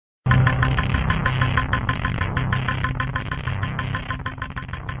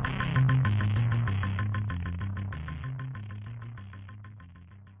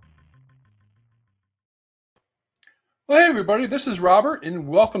Well, hey, everybody, this is Robert, and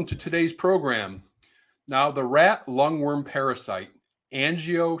welcome to today's program. Now, the rat lungworm parasite,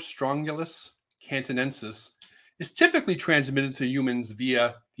 Angiostrongylus cantonensis, is typically transmitted to humans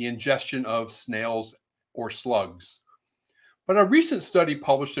via the ingestion of snails or slugs. But a recent study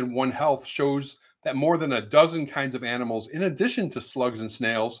published in One Health shows that more than a dozen kinds of animals, in addition to slugs and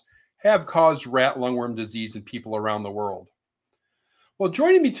snails, have caused rat lungworm disease in people around the world. Well,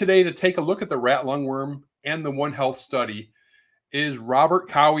 joining me today to take a look at the rat lungworm and the One Health study is Robert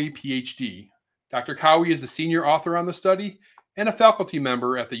Cowie, PhD. Dr. Cowie is the senior author on the study and a faculty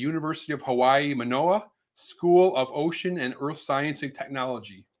member at the University of Hawaii, Mānoa School of Ocean and Earth Science and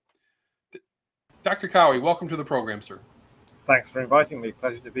Technology. Dr. Cowie, welcome to the program, sir. Thanks for inviting me.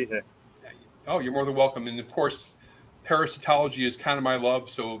 Pleasure to be here. Oh, you're more than welcome. And of course, parasitology is kind of my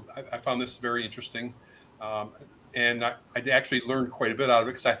love, so I found this very interesting. And I actually learned quite a bit out of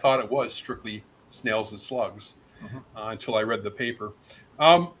it because I thought it was strictly snails and slugs. Until I read the paper.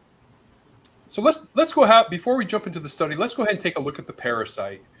 So let's go ahead, before we jump into the study, let's go ahead and take a look at the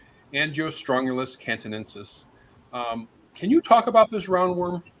parasite, Angiostrongylus cantonensis. Can you talk about this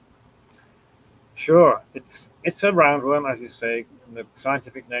roundworm? Sure. It's a roundworm, as you say. The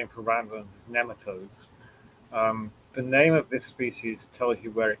scientific name for roundworms is nematodes. The name of this species tells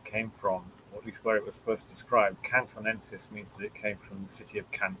you where it came from, or at least where it was first described. Cantonensis means that it came from the city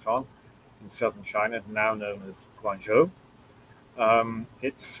of Canton in southern China, now known as Guangzhou.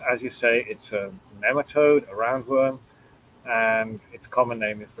 It's, as you say, it's a nematode, a roundworm, and its common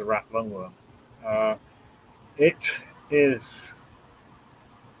name is the rat lungworm. It is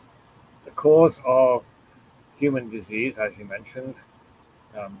the cause of human disease, as you mentioned,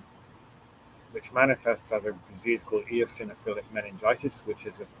 which manifests as a disease called eosinophilic meningitis, which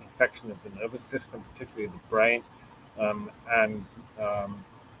is an infection of the nervous system, particularly the brain, and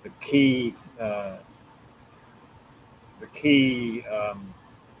the key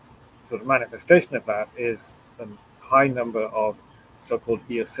sort of manifestation of that is a high number of so-called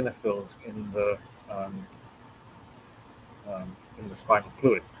eosinophils in the spinal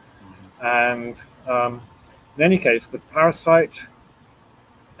fluid. And in any case, the parasite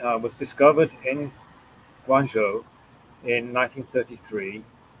was discovered in Guangzhou in 1933,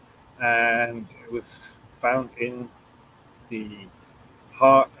 and it was found in the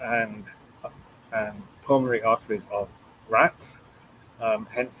heart and pulmonary arteries of rats,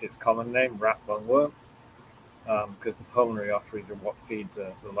 hence its common name, rat lungworm, because the pulmonary arteries are what feed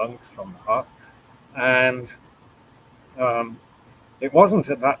the lungs from the heart. And it wasn't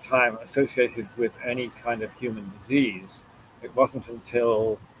at that time associated with any kind of human disease. It wasn't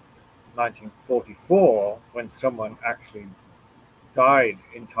until 1944 when someone actually died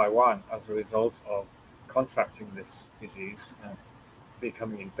in Taiwan as a result of contracting this disease,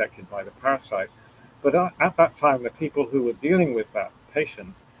 becoming infected by the parasite. But at that time, the people who were dealing with that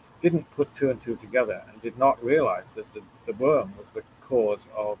patient didn't put two and two together and did not realize that the worm was the cause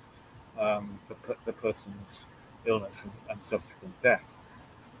of the person's illness and subsequent death.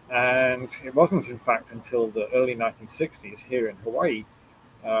 And it wasn't, in fact, until the early 1960s here in Hawaii,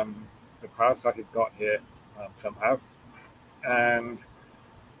 the parasite had got here somehow, and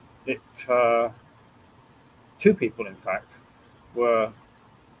it two people, in fact,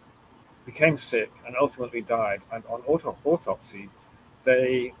 became sick and ultimately died. And on autopsy,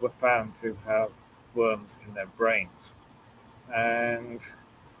 they were found to have worms in their brains. And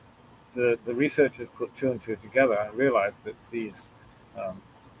the researchers put two and two together and realized that these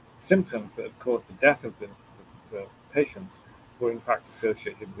symptoms that had caused the death of the patients were in fact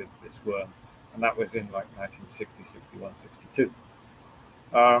associated with this worm. And that was in like 1960, 61, 62.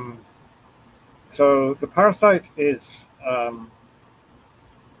 So the parasite is,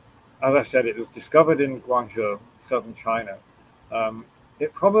 as I said, it was discovered in Guangzhou, southern China.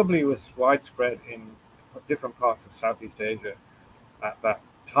 It probably was widespread in different parts of Southeast Asia at that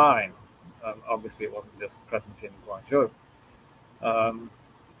time. Obviously, it wasn't just present in Guangzhou.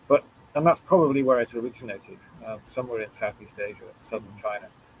 And that's probably where it originated, somewhere in Southeast Asia, southern China.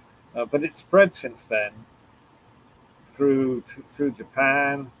 But it's spread since then through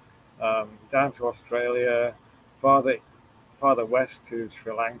Japan, down to Australia, farther west to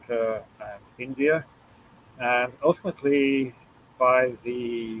Sri Lanka and India, and ultimately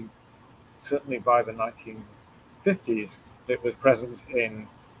certainly by the 1950s, it was present in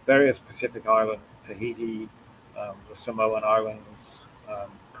various Pacific islands, Tahiti, the Samoan Islands,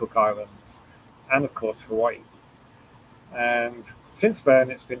 Cook Islands, and of course Hawaii. And since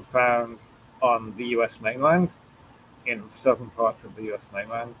then, it's been found on the US mainland, in southern parts of the US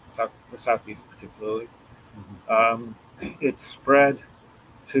mainland, the southeast particularly. It's spread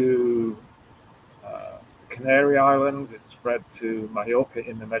to Canary Islands. It's spread to Majorca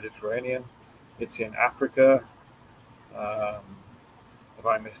in the Mediterranean. It's in Africa. Have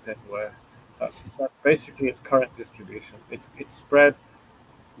I missed anywhere? That's basically its current distribution. It's spread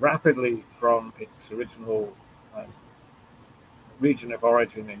rapidly from its original region of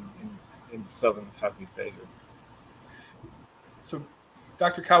origin in southern Southeast Asia. So,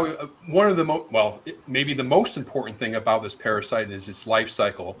 Dr. Cowie, one of the maybe the most important thing about this parasite is its life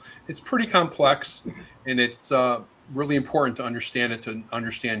cycle. It's pretty complex, and it's really important to understand it, to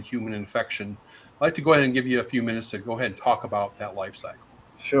understand human infection. I'd like to go ahead and give you a few minutes to go ahead and talk about that life cycle.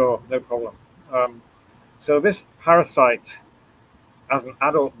 Sure, no problem. So this parasite, as an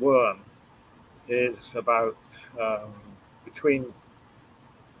adult worm, is about between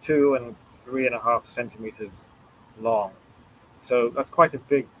 2 and 3.5 centimeters long. So that's quite a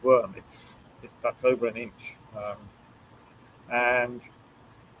big worm. That's over an inch, and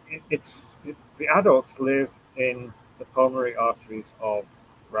the adults live in the pulmonary arteries of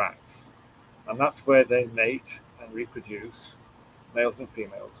rats, and that's where they mate and reproduce, males and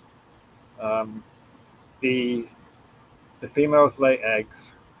females. The females lay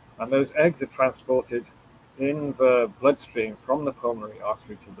eggs, and those eggs are transported in the bloodstream from the pulmonary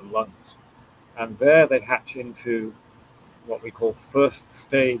artery to the lungs, and there they hatch into what we call first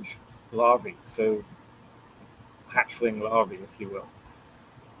stage larvae, so hatchling larvae, if you will.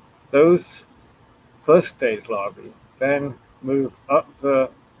 Those first stage larvae then move up the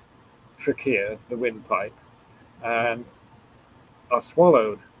trachea, the windpipe, and are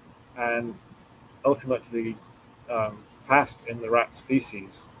swallowed and ultimately passed in the rat's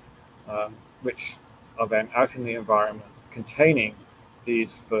feces, which are then out in the environment containing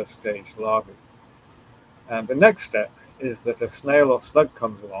these first stage larvae. And the next step is that a snail or slug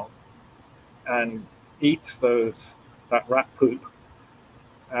comes along and eats that rat poop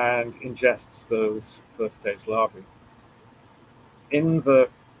and ingests those first stage larvae. In the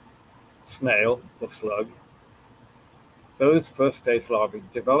snail or slug, those first stage larvae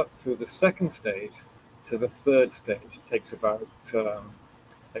develop through the second stage to the third stage. It takes about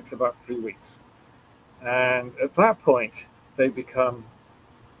 3 weeks. And at that point, they become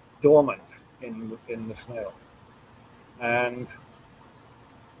dormant in the snail.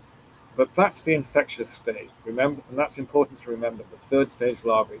 But that's the infectious stage. Remember, and that's important to remember. The third stage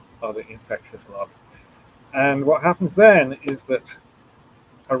larvae are the infectious larvae. And what happens then is that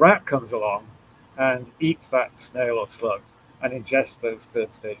a rat comes along and eats that snail or slug and ingests those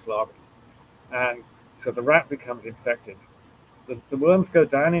third stage larvae. And so the rat becomes infected. The worms go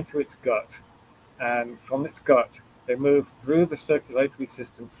down into its gut, and from its gut, they move through the circulatory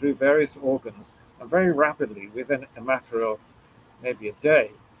system, through various organs, and very rapidly, within a matter of maybe a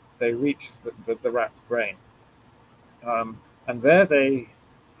day, they reach the rat's brain. And there they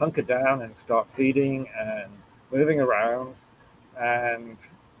hunker down and start feeding and moving around and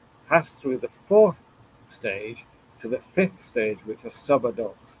pass through the fourth stage to the fifth stage, which are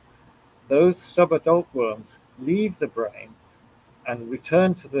subadults. Those subadult worms leave the brain and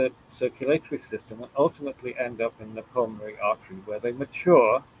return to the circulatory system and ultimately end up in the pulmonary artery, where they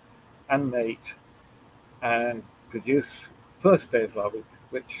mature and mate and produce first stage larvae,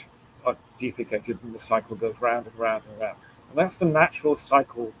 which are defecated, and the cycle goes round and round and round. And that's the natural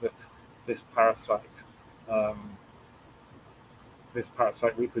cycle that this parasite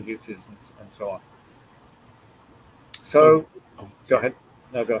reproduces and so on. So go ahead.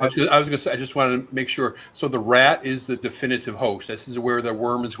 No, go ahead. I was going to say, I just wanted to make sure. So the rat is the definitive host. This is where the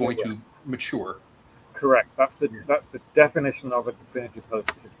worm is going to mature. Correct. That's the definition of a definitive host,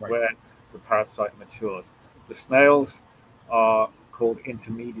 is where the parasite matures. The snails are called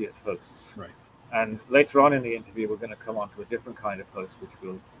intermediate hosts. Right. And later on in the interview, we're going to come on to a different kind of host, which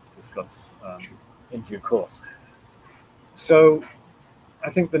we'll discuss in due course. So I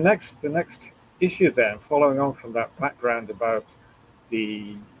think the next issue then, following on from that background about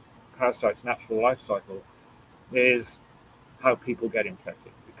the parasite's natural life cycle, is how people get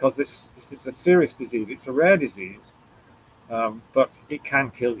infected. Because this is a serious disease. It's a rare disease, but it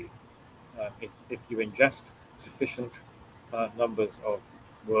can kill you if you ingest sufficient numbers of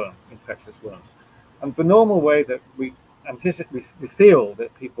worms, infectious worms. And the normal way that we feel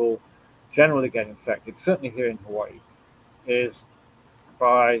that people generally get infected, certainly here in Hawaii, is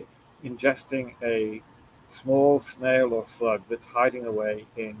by ingesting a small snail or slug that's hiding away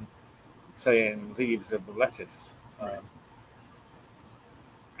in leaves of lettuce.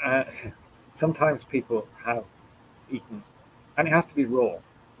 Sometimes people have eaten, and it has to be raw,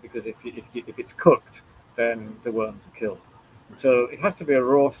 because if it's cooked, then the worms are killed. So it has to be a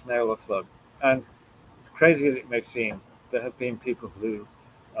raw snail or slug. And as crazy as it may seem, there have been people who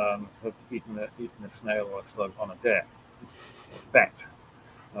have eaten a snail or a slug on a dare. Bet.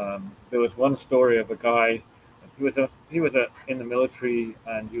 There was one story of a guy. He was in the military,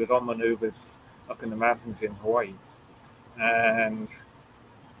 and he was on maneuvers up in the mountains in Hawaii, and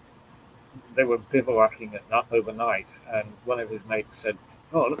they were bivouacking at night overnight. And one of his mates said,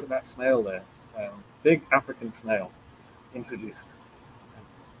 "Oh, look at that snail there, big African snail, introduced.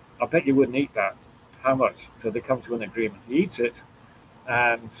 I bet you wouldn't eat that. How much?" So they come to an agreement. He eats it,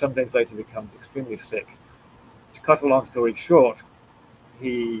 and some days later becomes extremely sick. To cut a long story short,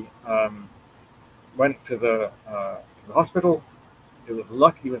 he went to the hospital. He was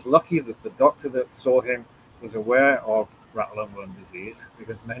lucky that the doctor that saw him was aware of Lungworm disease,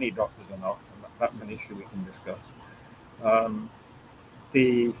 because many doctors are not, and that's an issue we can discuss.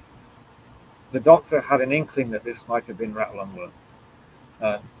 The doctor had an inkling that this might have been rat lungworm,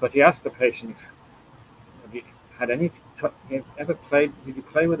 but he asked the patient, "Have you had any? Did you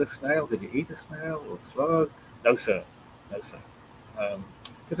play with a snail? Did you eat a snail or slug?" "No, sir. No, sir."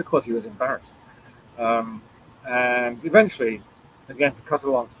 Because of course he was embarrassed. And eventually, again, to cut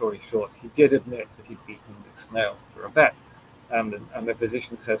a long story short, he did admit that he'd eaten this snail for a bet. And the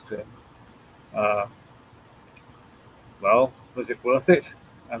physician says to him, "Well, was it worth it?"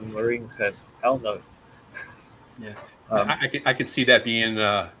 And the Marine says, "Hell no." Yeah, I could see that being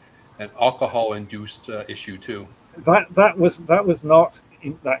an alcohol-induced issue too. That was not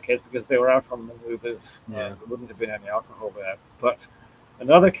in that case, because they were out on maneuvers. Yeah. There wouldn't have been any alcohol there. But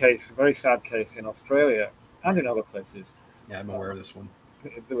another case, a very sad case in Australia and in other places. Yeah, I'm aware of this one.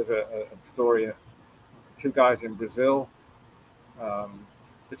 There was a story, two guys in Brazil.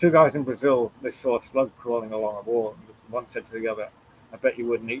 The two guys in Brazil, they saw a slug crawling along a wall. One said to the other, "I bet you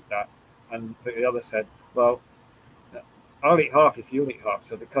wouldn't eat that." And the other said, "Well, I'll eat half if you'll eat half."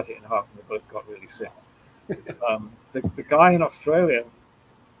 So they cut it in half, and they both got really sick. The guy in Australia,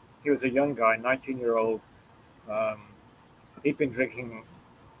 he was a young guy, 19-year-old. He'd been drinking.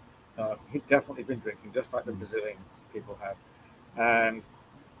 He'd definitely been drinking, just like the Brazilian people had. And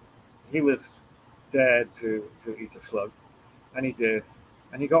he was dared to eat a slug, and he did.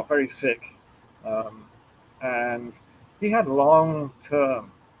 And he got very sick. And he had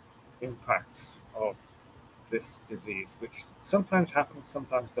long-term impacts of this disease, which sometimes happens,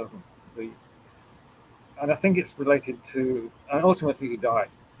 sometimes doesn't. And I think it's related to, and ultimately he died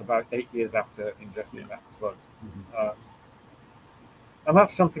about 8 years after ingesting that slug. Mm-hmm. And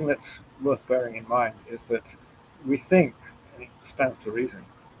that's something that's worth bearing in mind, is that we think, and it stands to reason,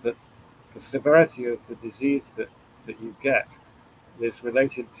 that the severity of the disease that you get is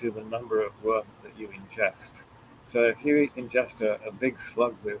related to the number of worms that you ingest. So if you ingest a big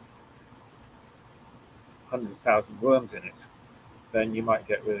slug with 100,000 worms in it, then you might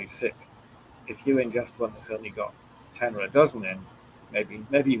get really sick. If you ingest one that's only got 10 or a dozen in,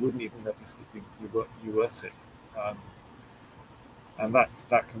 maybe you wouldn't even notice that you were sick. And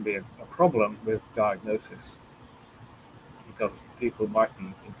that can be a problem with diagnosis, because people might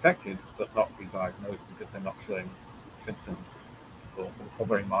be infected but not be diagnosed because they're not showing symptoms or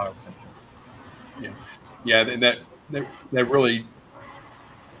very mild symptoms. Yeah, and that really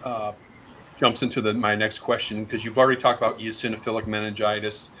jumps into my next question, because you've already talked about eosinophilic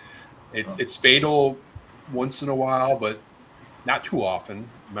meningitis. It's fatal once in a while, but not too often.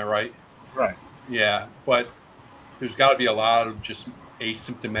 Am I right? Right. Yeah, but there's got to be a lot of just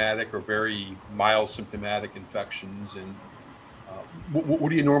asymptomatic or very mild symptomatic infections. And what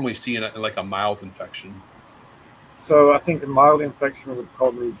do you normally see in like a mild infection? So I think a mild infection would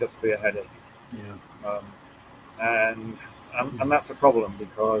probably just be a headache. Yeah. And that's a problem,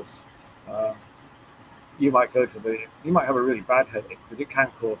 because you might have a really bad headache, because it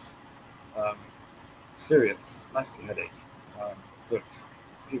can cause serious, nasty headache that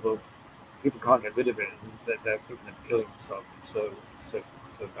people can't get rid of it, and they're thinking of killing themselves. It's so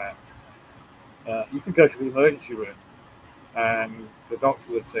bad. You could go to the emergency room, and the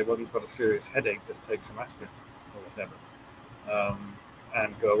doctor would say, "Well, you've got a serious headache. Just take some aspirin or whatever,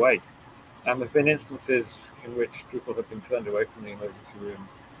 and go away." And there've been instances in which people have been turned away from the emergency room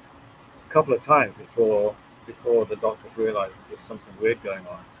a couple of times before the doctors realised that there's something weird going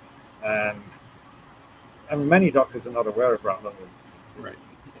on, and many doctors are not aware of rat lungworm. Right.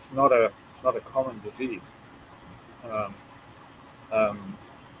 It's not a common disease.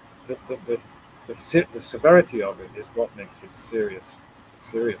 The severity of it is what makes it a serious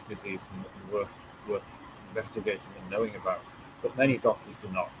disease and worth investigating and knowing about. But many doctors do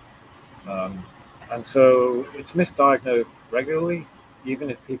not. And so it's misdiagnosed regularly, even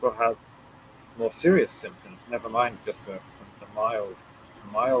if people have more serious symptoms, never mind just a mild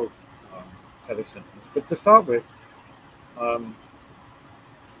set of symptoms. But to start with,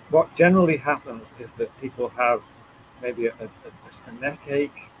 what generally happens is that people have maybe a neck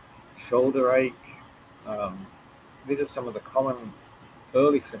ache, shoulder ache. These are some of the common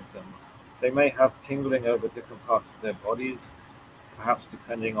early symptoms. They may have tingling over different parts of their bodies, perhaps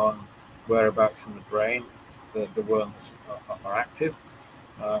depending on whereabouts in the brain the worms are active.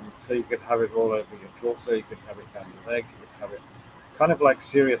 So you could have it all over your torso, you could have it down your legs, you could have it kind of like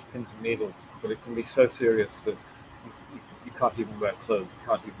serious pins and needles, but it can be so serious that you can't even wear clothes, you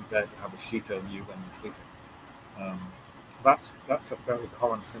can't even bear to have a sheet over you when you're sleeping. That's a fairly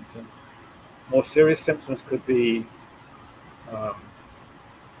common symptom. More serious symptoms could be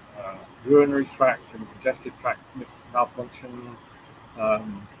urinary tract and digestive tract malfunction.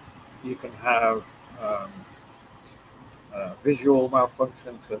 You can have visual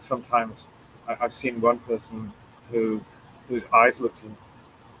malfunction. So sometimes I've seen one person whose eyes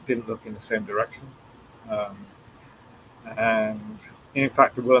didn't look in the same direction, and in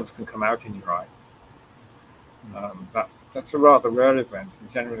fact the worms can come out in your eye. That's a rather rare event, and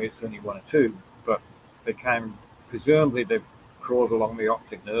generally it's only one or two, but they can, presumably they've crawled along the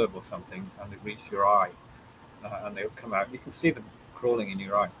optic nerve or something and they've reached your eye, and they'll come out. You can see them crawling in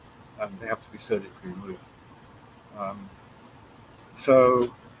your eye, and they have to be surgically removed.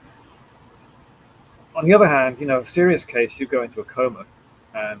 So on the other hand, a serious case, you go into a coma,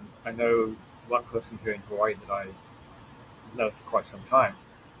 and I know one person here in Hawaii that I know for quite some time.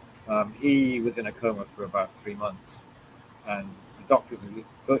 He was in a coma for about 3 months, and the doctors had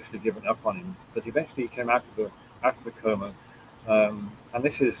virtually given up on him. But eventually, he came out of the coma, and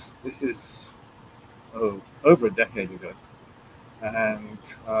this is over a decade ago, and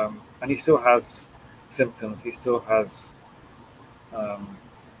he still has symptoms. He still has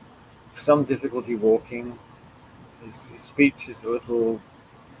some difficulty walking. His speech is a little.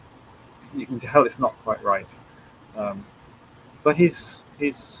 You can tell it's not quite right, but he's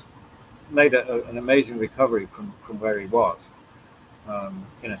made an amazing recovery from where he was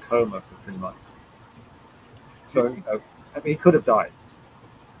in a coma for 3 months. So he could have died.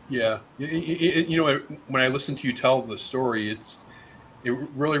 Yeah, when I listen to you tell the story, it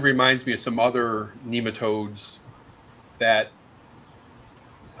really reminds me of some other nematodes that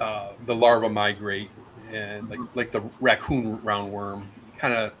the larvae migrate, and like the raccoon roundworm,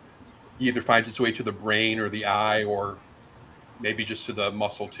 kind of either finds its way to the brain or the eye, or maybe just to the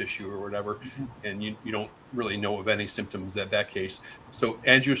muscle tissue or whatever, and you don't really know of any symptoms at that case. So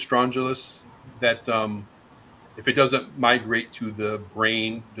Angiostrongylus, that if it doesn't migrate to the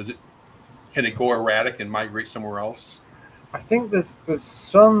brain, can it go erratic and migrate somewhere else? I think there's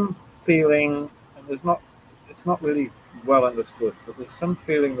some feeling, and it's not really well understood, but there's some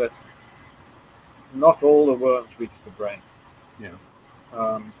feeling that not all the worms reach the brain. Yeah.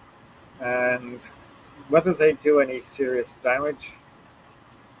 And whether they do any serious damage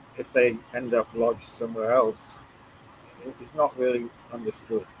if they end up lodged somewhere else is not really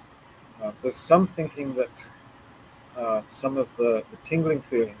understood. There's some thinking that some of the tingling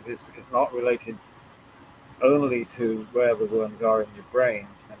feeling is not related only to where the worms are in your brain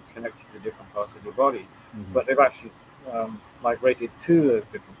and connected to different parts of your body, but they've actually migrated to those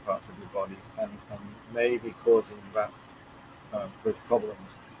different parts of your body and may be causing those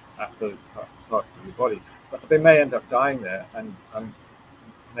problems at those parts of your body. But they may end up dying there and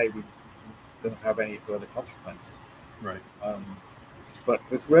maybe don't have any further consequence. Right. But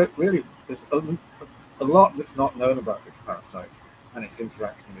there's a lot that's not known about this parasite and its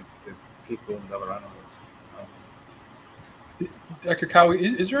interaction with people and other animals. Dr. Cowie,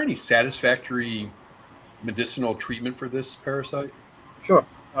 is there any satisfactory medicinal treatment for this parasite? Sure.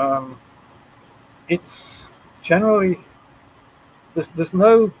 It's generally, there's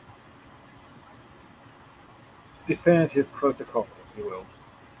no definitive protocol, if you will.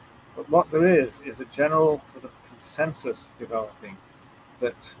 But what there is a general sort of consensus developing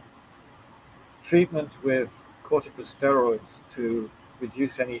that treatment with corticosteroids to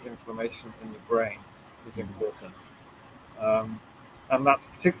reduce any inflammation in the brain is important. And that's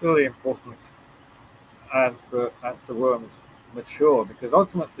particularly important as the worms mature, because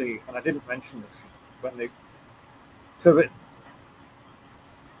ultimately, and I didn't mention this,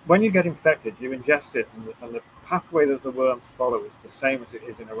 when you get infected, you ingest it, and the pathway that the worms follow is the same as it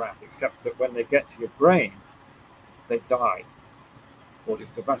is in a rat, except that when they get to your brain, they die, or at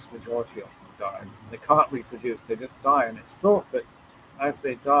least the vast majority of them die. They can't reproduce; they just die, and it's thought that as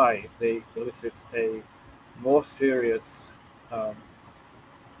they die, they elicit a more serious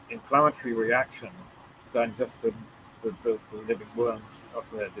inflammatory reaction than just the living worms up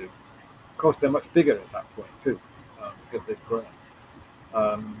there do. Of course, they're much bigger at that point too, because they've grown.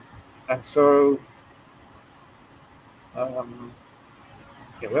 And so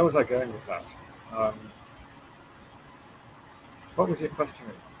Yeah, where was I going with that? What was your question?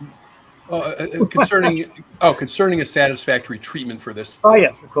 Concerning a satisfactory treatment for this. Oh,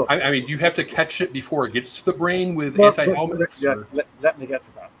 yes, of course. I mean, do you have to catch it before it gets to the brain with Well, anti-helminths? yeah, let me get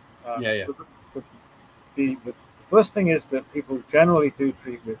to that. Yeah. So the first thing is that people generally do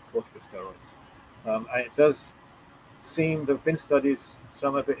treat with corticosteroids. And it does seem there have been studies,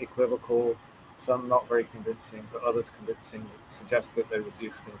 some a bit equivocal, some not very convincing, but others convincing, that suggest that they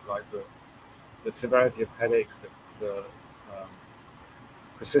reduce things like the severity of headaches, the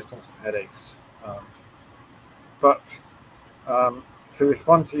persistence of headaches. But to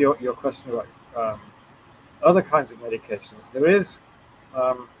respond to your question about other kinds of medications, there's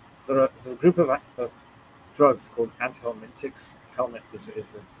a group of drugs called antihelmintics. Helminth is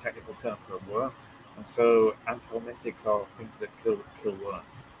a technical term for a worm, and so antihelmintics are things that kill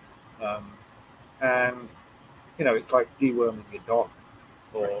worms. And it's like deworming your dog,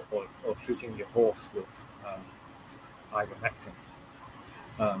 or treating your horse with ivermectin,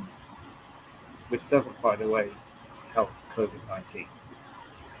 which doesn't, by the way, help COVID-19.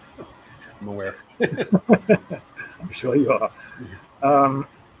 I'm aware. I'm sure you are.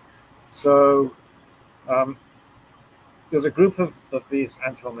 There's a group of these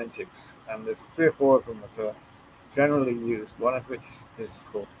antihelmintics, and there's 3 or 4 of them that are generally used, one of which is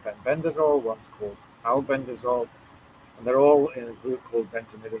called fenbendazole, one's called albendazole, and they're all in a group called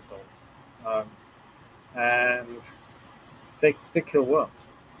benzimidazoles. And they kill worms.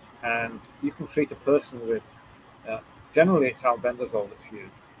 And you can treat a person with, generally it's albendazole that's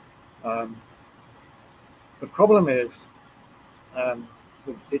used. The problem is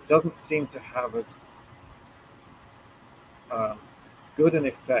it doesn't seem to have as good an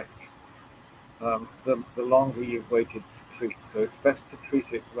effect the longer you've waited to treat. So it's best to treat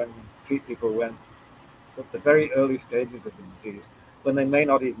people when at the very early stages of the disease, when they may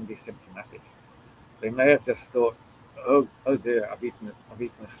not even be symptomatic. They may have just thought, oh dear, I've eaten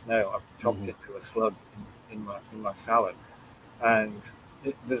a snail, I've chopped it to a slug in my salad. And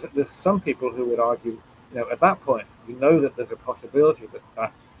there's some people who would argue, at that point, you know that there's a possibility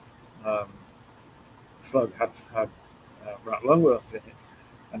that slug has had rat lungworms in it,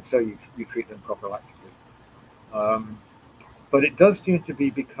 and so you treat them prophylactically. But it does seem to be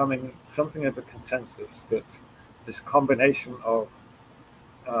becoming something of a consensus that this combination of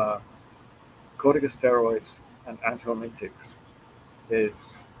corticosteroids and antihelmintics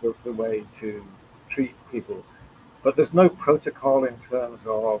is the way to treat people. But there's no protocol in terms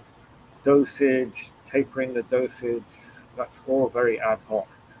of dosage, tapering the dosage. That's all very ad hoc.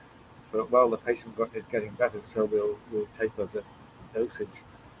 So, well, the patient is getting better, so we'll taper the dosage.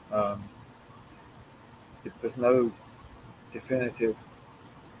 There's no definitive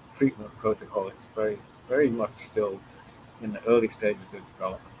treatment protocol. It's very, very much still in the early stages of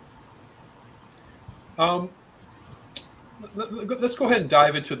development. Let's go ahead and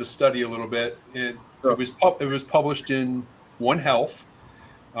dive into the study a little bit. It was published in One Health.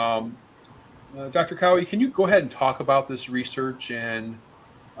 Dr. Cowie, can you go ahead and talk about this research and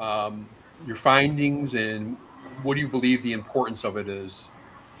your findings, and what do you believe the importance of it is?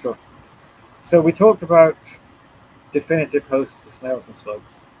 Sure. So we talked about definitive hosts, the snails and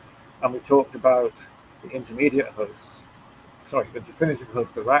slugs, and we talked about the intermediate hosts. Sorry, the definitive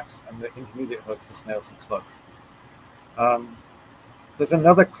host, the rats, and the intermediate hosts, the snails and slugs. There's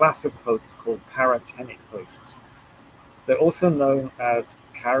another class of hosts called paratenic hosts. They're also known as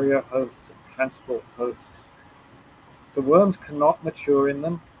carrier hosts and transport hosts. The worms cannot mature in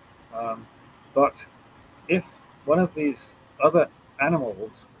them, but if one of these other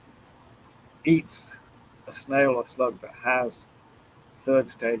animals eats a snail or slug that has 3rd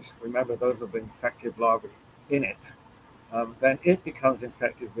stage, remember those are the infective larvae in it, then it becomes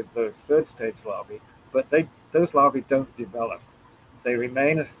infected with those 3rd stage larvae, but those larvae don't develop. They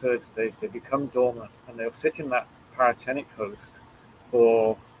remain as 3rd stage, they become dormant, and they'll sit in that paratenic host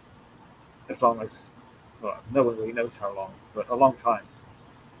for as long as, well, no one really knows how long, but a long time.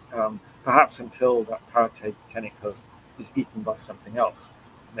 Perhaps until that paratenic host is eaten by something else,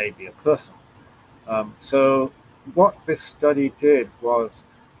 maybe a person. So what this study did was,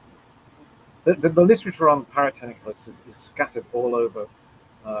 the literature on paratenic hosts is scattered all over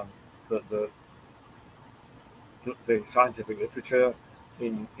the scientific literature,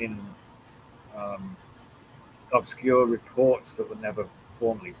 in obscure reports that were never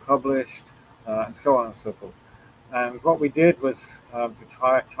formally published, and so on and so forth. And what we did was to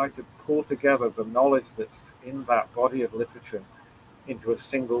try to pull together the knowledge that's in that body of literature into a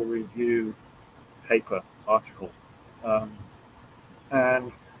single review paper article.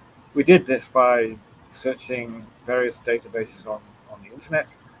 And we did this by searching various databases on on the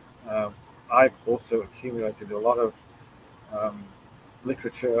internet. I've also accumulated a lot of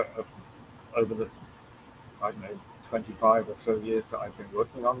literature over the, I don't know, 25 or so years that I've been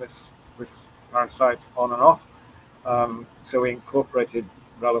working on this parasite on and off. So we incorporated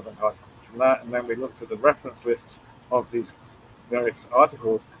relevant articles from that, and then we looked at the reference lists of these various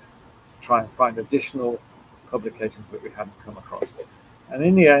articles to try and find additional publications that we hadn't come across. And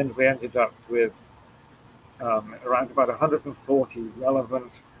in the end, we ended up with around about 140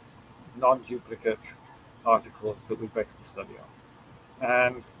 relevant, non-duplicate articles that we based the study on.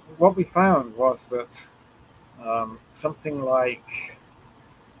 And what we found was that something like,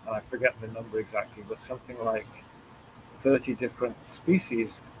 and I forget the number exactly, but something like 30 different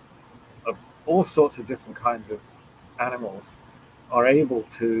species of all sorts of different kinds of animals are able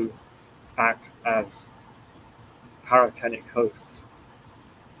to act as paratenic hosts,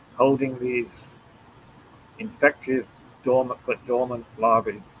 holding these infective, dormant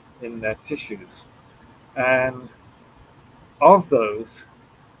larvae in their tissues. And of those,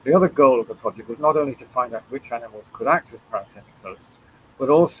 the other goal of the project was not only to find out which animals could act as paratenic hosts, but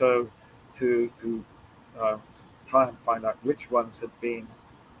also to try and find out which ones had been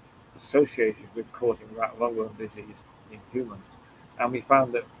associated with causing rat lungworm disease in humans. And we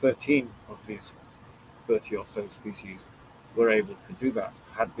found that 13 of these 30 or so species were able to do that,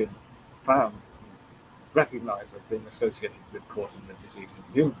 had been found, recognized as being associated with causing the disease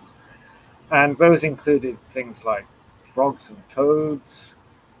in humans. And those included things like frogs and toads,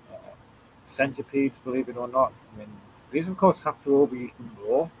 centipedes, believe it or not. I mean, these of course have to all be eaten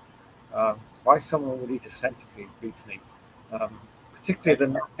raw. Why someone would eat a centipede beats me.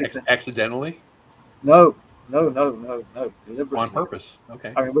 Particularly accidentally? No, deliberately. On purpose,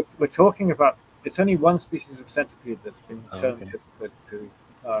 okay. I mean, we're talking about, it's only one species of centipede that's been shown to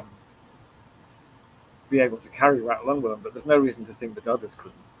be able to carry rat lungworm, but there's no reason to think that others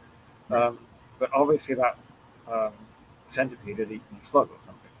couldn't. Right. But obviously that centipede had eaten a slug or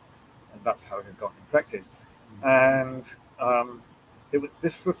something, and that's how it had got infected. And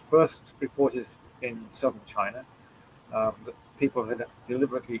this was first reported in southern China, that people had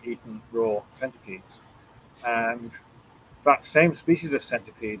deliberately eaten raw centipedes. And that same species of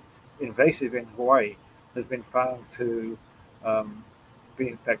centipede, invasive in Hawaii, has been found to be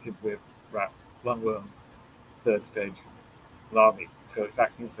infected with rat lungworm third stage larvae. So it's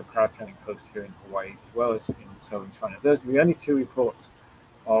acting as a paratenic host here in Hawaii as well as in southern China. Those are the only two reports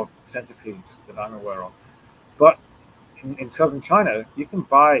of centipedes that I'm aware of. But in southern China, you can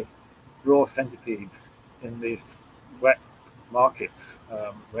buy raw centipedes in these wet markets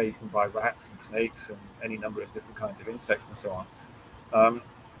where you can buy rats and snakes and any number of different kinds of insects and so on.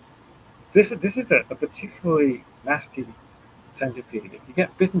 This is a particularly nasty centipede. If you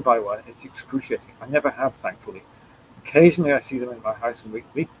get bitten by one, it's excruciating. I never have, thankfully. Occasionally I see them in my house, and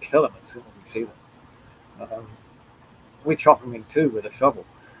we kill them as soon as we see them. We chop them in two with a shovel.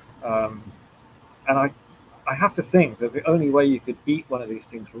 And I have to think that the only way you could eat one of these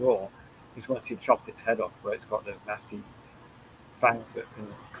things raw is once you chopped its head off, where it's got those nasty fangs that can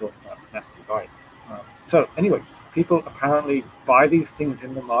cause that nasty bite. So anyway, people apparently buy these things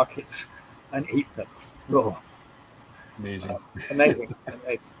in the markets and eat them raw. Amazing. Amazing.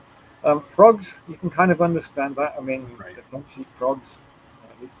 Frogs, you can kind of understand that. I mean, right. The French eat frogs,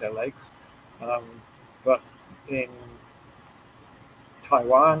 at least their legs. But in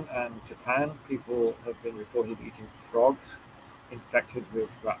Taiwan and Japan, people have been reported eating frogs infected with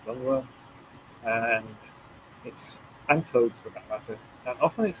rat lungworm, and toads for that matter. And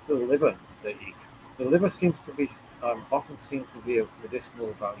often it's the liver they eat. The liver seems to be often seen to be of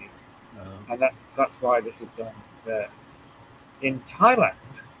medicinal value, and that's why this is done there. In Thailand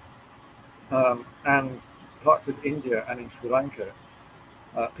and parts of India and in Sri Lanka,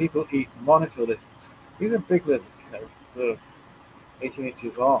 people eat monitor lizards. These are big lizards, sort of 18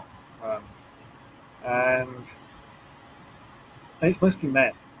 inches long, and it's mostly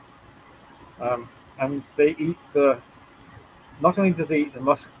men. And they eat not only do they eat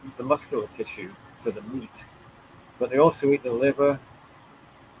the muscular tissue, so the meat, but they also eat the liver,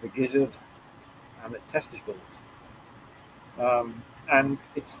 the gizzard, and the testicles. And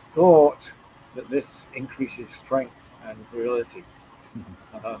it's thought that this increases strength and virility.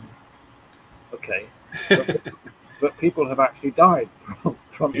 Okay, but people have actually died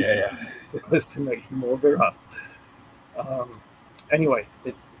from eating supposed to make you more virile. Anyway,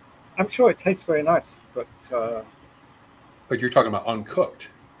 I'm sure it tastes very nice, but you're talking about uncooked.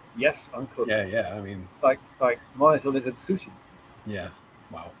 Yes, uncooked. Yeah. I mean, like monitor lizard sushi. Yeah.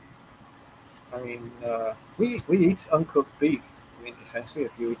 Wow. I mean, we eat uncooked beef. I mean, essentially,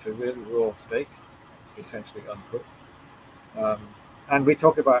 if you eat a really raw steak, it's essentially uncooked. And we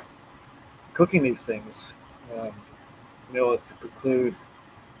talk about cooking these things in order to preclude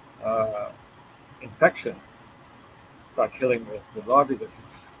infection by killing the larvae that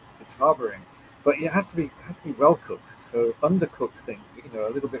it's harboring. But it has to be well cooked. So undercooked things, a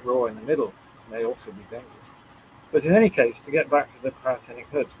little bit raw in the middle, may also be dangerous. But in any case, to get back to the parasitic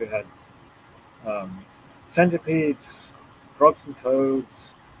herds, we had centipedes, frogs and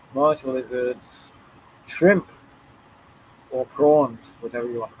toads, marsh lizards, shrimp or prawns, whatever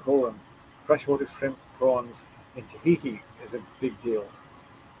you want to call them. Freshwater shrimp, prawns in Tahiti is a big deal.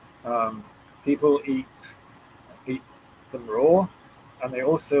 People eat them raw, and they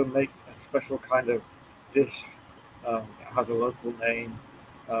also make a special kind of dish that has a local name,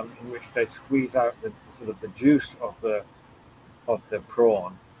 in which they squeeze out the sort of the juice of the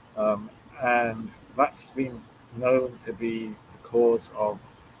prawn, and that's been known to be the cause of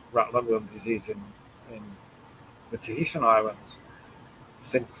Lungworm disease in the Tahitian Islands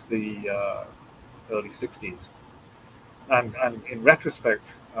since the early 60s. And in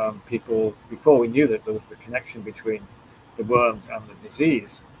retrospect, people, before we knew that there was the connection between the worms and the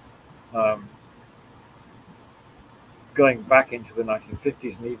disease, going back into the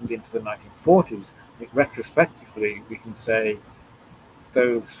 1950s and even into the 1940s, retrospectively, we can say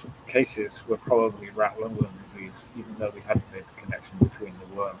those cases were probably rat lungworm disease, even though we hadn't made the connection between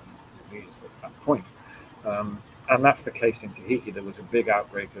the worm and the disease at that point. And that's the case in Tahiti. There was a big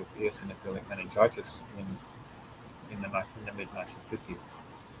outbreak of eosinophilic meningitis in the mid-1950s.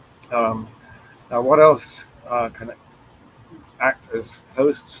 Now, what else can act as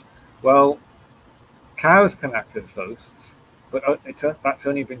hosts? Well, cows can act as hosts, but that's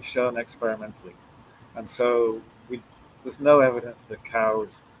only been shown experimentally. And so there's no evidence that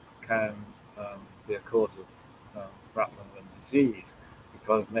cows can be a cause of rat lungworm disease,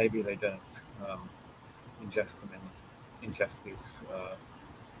 because maybe they don't ingest these.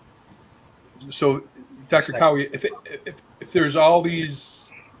 So, Dr. Cowie, if there's all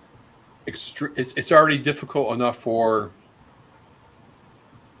these it's already difficult enough for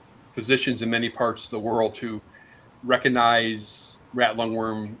physicians in many parts of the world to recognize rat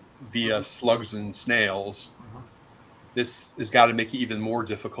lungworm via slugs and snails. This has got to make it even more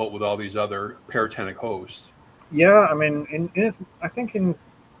difficult with all these other paratenic hosts. Yeah, I mean, I think in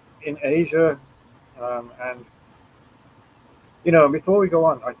Asia, and before we go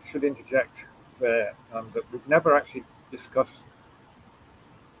on, I should interject there that we've never actually discussed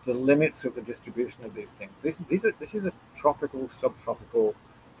the limits of the distribution of these things. This is a tropical, subtropical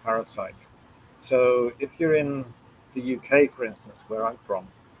parasite. So if you're in the UK, for instance, where I'm from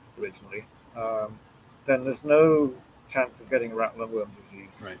originally, then there's no chance of getting rat lungworm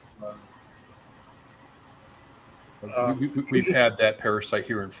disease. Right. We've had that parasite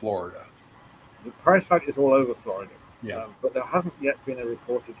here in Florida. The parasite is all over Florida. Yeah. But there hasn't yet been a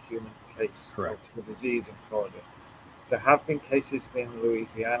reported human case of the disease in Florida. There have been cases in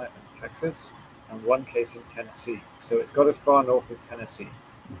Louisiana and Texas, and one case in Tennessee. So it's got as far north as Tennessee.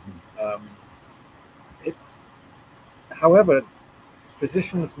 However,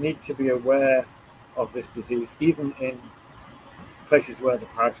 physicians need to be aware of this disease, even in places where the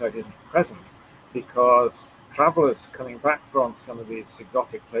parasite isn't present, because travelers coming back from some of these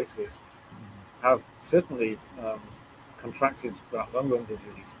exotic places have certainly contracted rat lungworm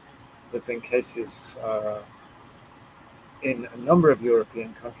disease. There have been cases in a number of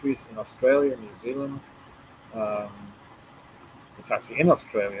European countries, in Australia, New Zealand. It's actually in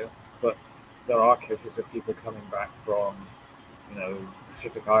Australia, but there are cases of people coming back from,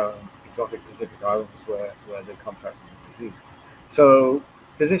 Pacific Islands, exotic Pacific Islands, where they contracted the disease. So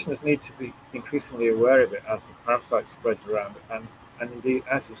physicians need to be increasingly aware of it as the parasite spreads around, and indeed,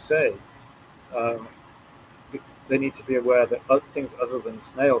 as you say, they need to be aware that other things other than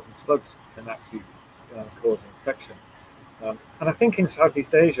snails and slugs can actually cause infection. And I think in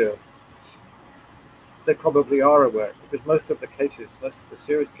Southeast Asia, they probably are aware, because most of the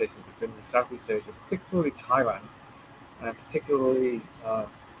serious cases have been in Southeast Asia, particularly Thailand, and particularly,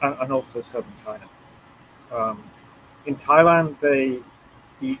 and also southern China. In Thailand, they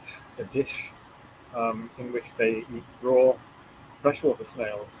eat a dish in which they eat raw freshwater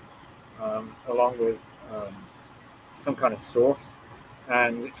snails, along with some kind of sauce,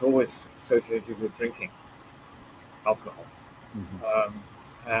 and it's always associated with drinking alcohol.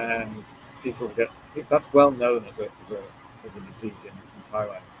 And people that's well known as a disease in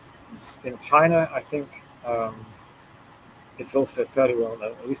Thailand. In China, I think it's also fairly well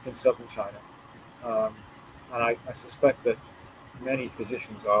known, at least in southern China. And I suspect that many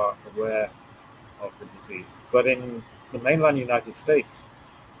physicians are aware of the disease. But in the mainland United States,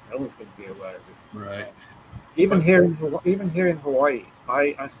 no one's going to be aware of it. Right. even here in Hawaii,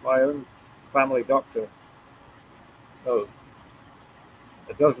 I asked my own family doctor, a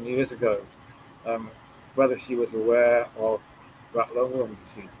dozen years ago, whether she was aware of rat lungworm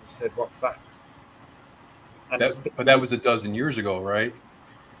disease, and said, "What's that?" And but that was a dozen years ago, right?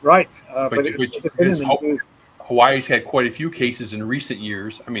 right, But but it had been in because the news. Hawaii's had quite a few cases in recent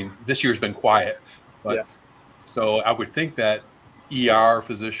years. I mean, this year's been quiet, but Yes, so I would think that ER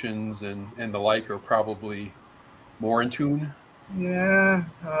physicians and the like are probably more in tune. yeah,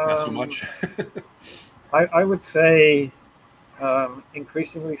 Not so much. I would say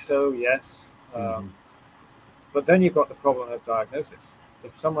increasingly so. Yes, Mhm. but then you've got the problem of diagnosis.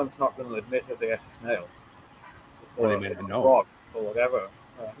 If someone's not going to admit that they ate a snail Or they or may not a know. frog or whatever,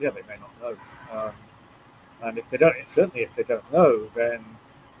 yeah, they may not know. And if they don't, certainly if they don't know, then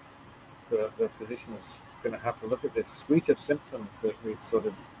the physician is going to have to look at this suite of symptoms that we've sort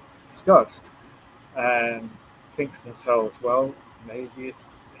of discussed and think to themselves, well, maybe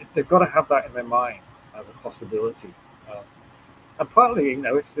they've got to have that in their mind as a possibility. Um, and partly,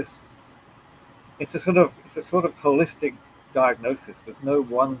 it's a sort of holistic diagnosis. There's no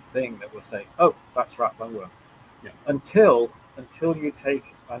one thing that will say, oh, that's rat lungworm, Yeah. until you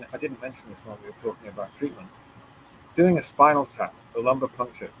take. And I didn't mention this when we were talking about treatment. Doing a spinal tap, a lumbar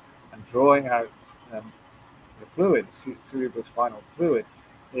puncture, and drawing out the fluid, cerebrospinal fluid,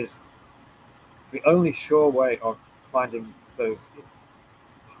 is the only sure way of finding those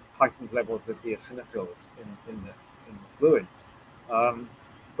heightened levels of eosinophils in the fluid.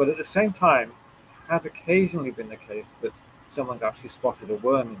 But at the same time, has occasionally been the case that someone's actually spotted a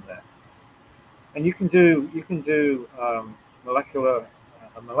worm in there. And you can do a molecular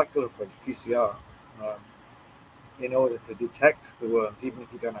approach, PCR, in order to detect the worms, even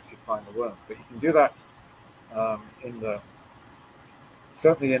if you don't actually find the worms. But you can do that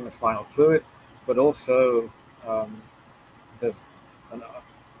certainly in the spinal fluid, but also there's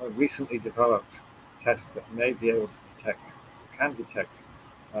a recently developed test that may be able to can detect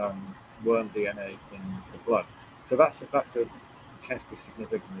worm DNA in the blood. So that's a potentially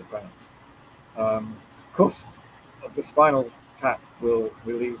significant advance. Of course, the spinal tap will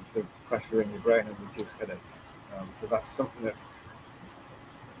relieve the pressure in your brain and reduce headaches. So that's something that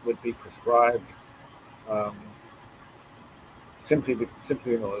would be prescribed um, simply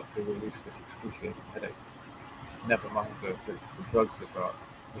in order to release this excruciating headache. Never mind the drugs that are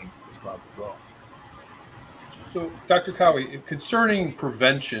being prescribed as well. So, Dr. Cowie, concerning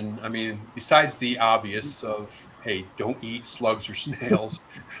prevention, I mean, besides the obvious of, hey, don't eat slugs or snails,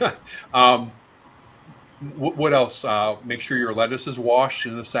 um, what else? Make sure your lettuce is washed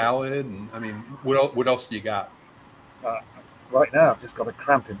in the salad, and I mean, what else do you got? Uh, right now, I've just got a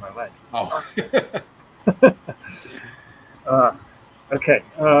cramp in my leg. Oh, uh, okay,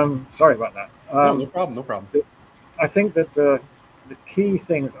 sorry about that. no, no problem, no problem. I think that the key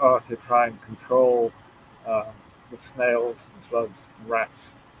things are to try and control um, the snails and slugs and rats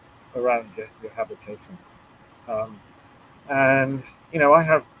around your habitations. Um, and I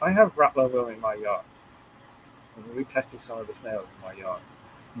have rat lungworm in my yard. And we tested some of the snails in my yard.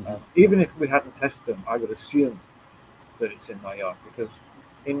 Mhm. Even if we hadn't tested them, I would assume that it's in my yard because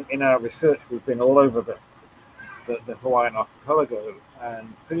in our research we've been all over the Hawaiian archipelago,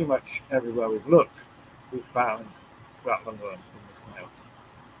 and pretty much everywhere we've looked, we've found rat lungworm in the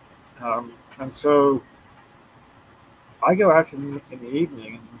snails. And so I go out in the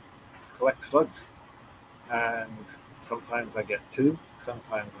evening and collect slugs, and sometimes I get 2,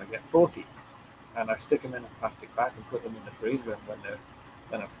 sometimes I get 40, and I stick them in a plastic bag and put them in the freezer, and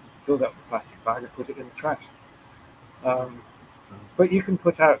when I've filled up the plastic bag, I put it in the trash. But you can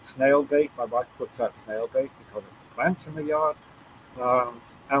put out snail bait. My wife puts out snail bait because of the plants in the yard,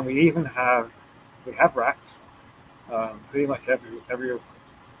 and we have rats. Pretty much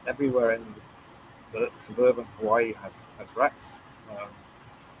everywhere in the suburban Hawaii has rats,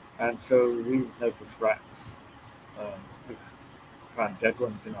 and so we noticed rats. We've found dead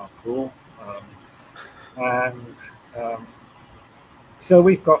ones in our pool, and so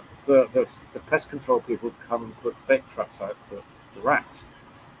we've got the pest control people to come and put bait traps out for rats,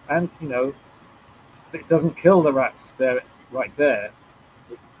 and it doesn't kill the rats there right there.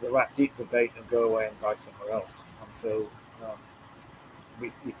 The rats eat the bait and go away and die somewhere else, and so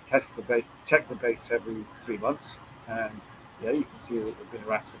we test the bait, check the baits every 3 months, and yeah, you can see that there have been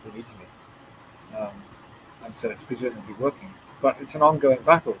rats that have been eating it, and so it's presumably working. But it's an ongoing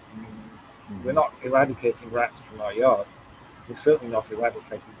battle. I mean, we're not eradicating rats from our yard. We're certainly not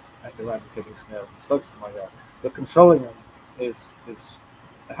eradicating snails and slugs from our yard. But controlling them is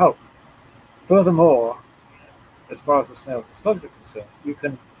a help. Furthermore, as far as the snails and slugs are concerned,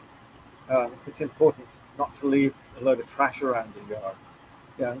 it's important not to leave a load of trash around the yard.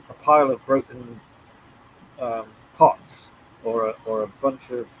 You know, a pile of broken pots or a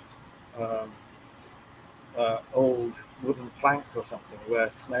bunch of old wooden planks or something where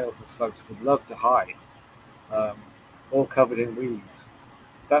snails and slugs would love to hide, all covered in weeds.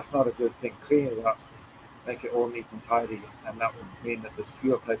 That's not a good thing. Clean it up, make it all neat and tidy, and that would mean that there's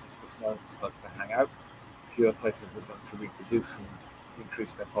fewer places for snails and slugs to hang out, fewer places for them to reproduce and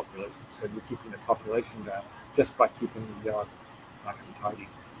increase their population. So you're keeping the population down just by keeping the yard nice and tidy.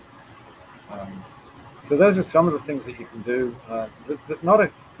 So those are some of the things that you can do. There's not a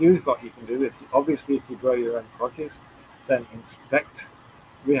huge lot you can do. Obviously, if you grow your own produce, then inspect.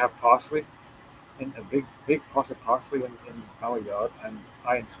 We have parsley, in a big pot of parsley in our yard, and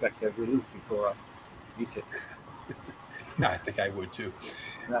I inspect every leaf before I eat it. I think I would too.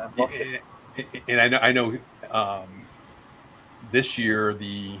 And And I know this year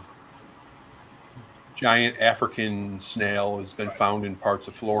the giant African snail has been found in parts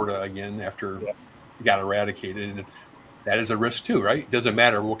of Florida again after it got eradicated. And that is a risk too, right? It doesn't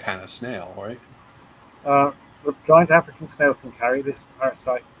matter what kind of snail, right? The giant African snail can carry this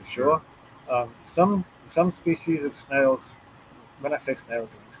parasite for sure. Some species of snails, when I say snails,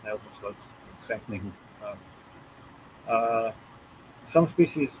 I mean snails and slugs, the same thing. Some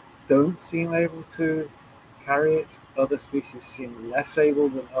species don't seem able to carry it. Other species seem less able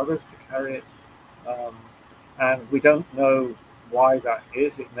than others to carry it. And we don't know why that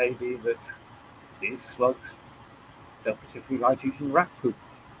is. It may be that these slugs don't particularly like eating rat poop.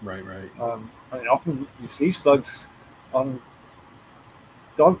 Right. I mean, often you see slugs on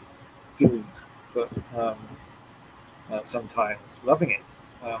dog dudes for sometimes, loving it.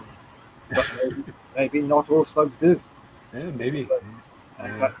 But maybe not all slugs do. Yeah, maybe. So,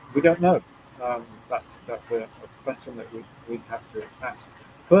 we don't know. That's a question that we'd have to ask.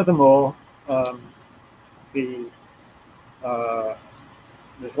 Furthermore, there's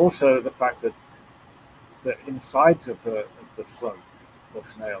also the fact that the insides of the slug or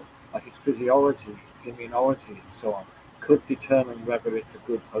snail, like its physiology, its immunology, and so on, could determine whether it's a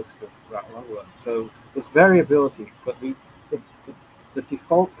good host of rat lungworm. So there's variability, but the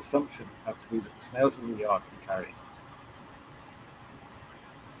default assumption has to be that the snails in the yard can carry it.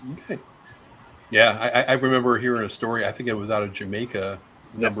 Okay. Yeah, I remember hearing a story, I think it was out of Jamaica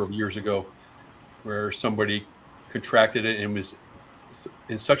a number of years ago, where somebody contracted it and was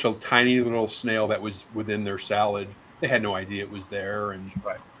in such a tiny little snail that was within their salad. They had no idea it was there. And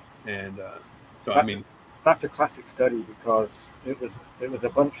so, I mean, that's a classic study because it was a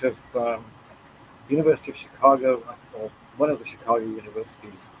bunch of University of Chicago, or one of the Chicago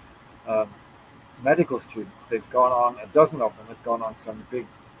universities, medical students. They'd gone on, a dozen of them had gone on some big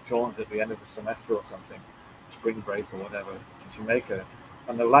jaunt at the end of the semester or something, spring break or whatever, to Jamaica.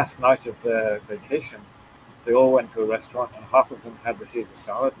 And the last night of their vacation, they all went to a restaurant, and half of them had the Caesar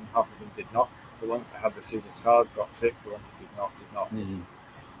salad and half of them did not. The ones that had the Caesar salad got sick, the ones that did not. Mm-hmm.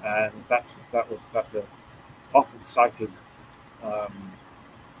 And that's a often cited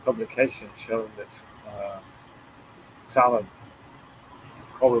publication showing that salad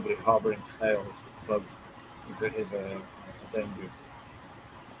probably harboring snails and slugs is a danger.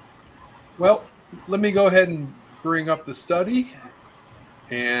 Well, let me go ahead and bring up the study,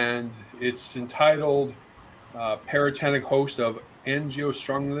 and it's entitled Parasitic Host of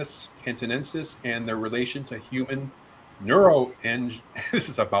Angiostrongylus cantonensis and their relation to human this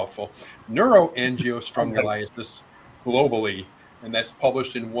is a mouthful, neuroangiostrongylus globally, and that's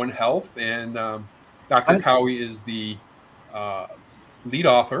published in One Health. And Dr. Cowie is the lead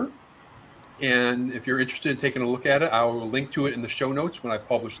author. And if you're interested in taking a look at it, I will link to it in the show notes when I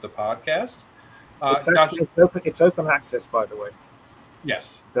publish the podcast. It's open access, by the way.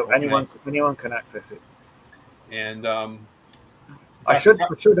 Yes. So anyone can access it. And I should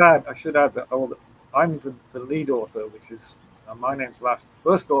add that I'm the lead author, which is my name's last. The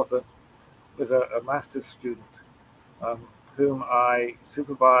first author was a master's student whom I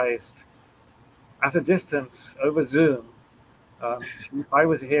supervised at a distance over Zoom. I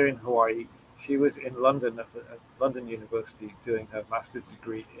was here in Hawaii. She was in London at London University doing her master's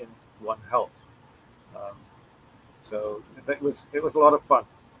degree in One Health. So it was a lot of fun.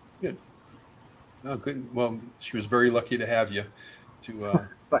 Good. Oh, good. Well, she was very lucky to have you to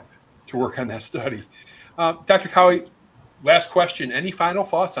work on that study. Dr. Cowie, last question. Any final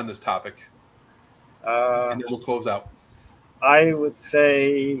thoughts on this topic? And then we'll close out. I would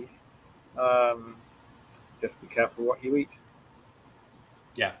say just be careful what you eat.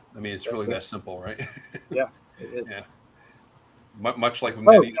 Yeah, I mean, it's really that simple, right? Yeah, it is. Yeah. Much like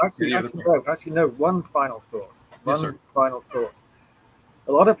actually, no. One final thought. Yes, sir. Final thought.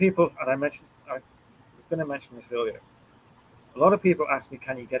 A lot of people, and I mentioned going to mention this earlier. A lot of people ask me,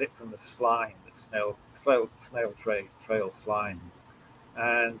 can you get it from the slime, the snail trail slime?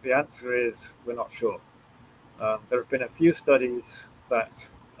 And the answer is, we're not sure. There have been a few studies that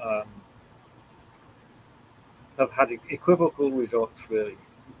have had equivocal results, really.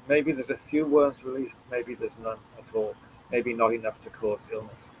 Maybe there's a few worms released, maybe there's none at all, maybe not enough to cause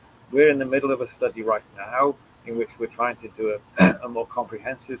illness. We're in the middle of a study right now in which we're trying to do a more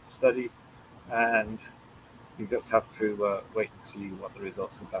comprehensive study, and you just have to wait and see what the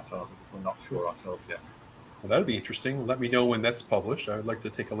results of that are, because we're not sure ourselves yet. Well, that'll be interesting. Let me know when that's published. I would like to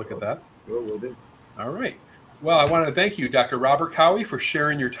take a look at that. Sure, will do. All right. Well, I want to thank you, Dr. Robert Cowie, for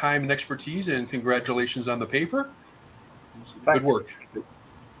sharing your time and expertise, and congratulations on the paper. Thanks. Good work.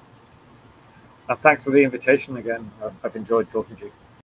 And thanks for the invitation again. I've enjoyed talking to you.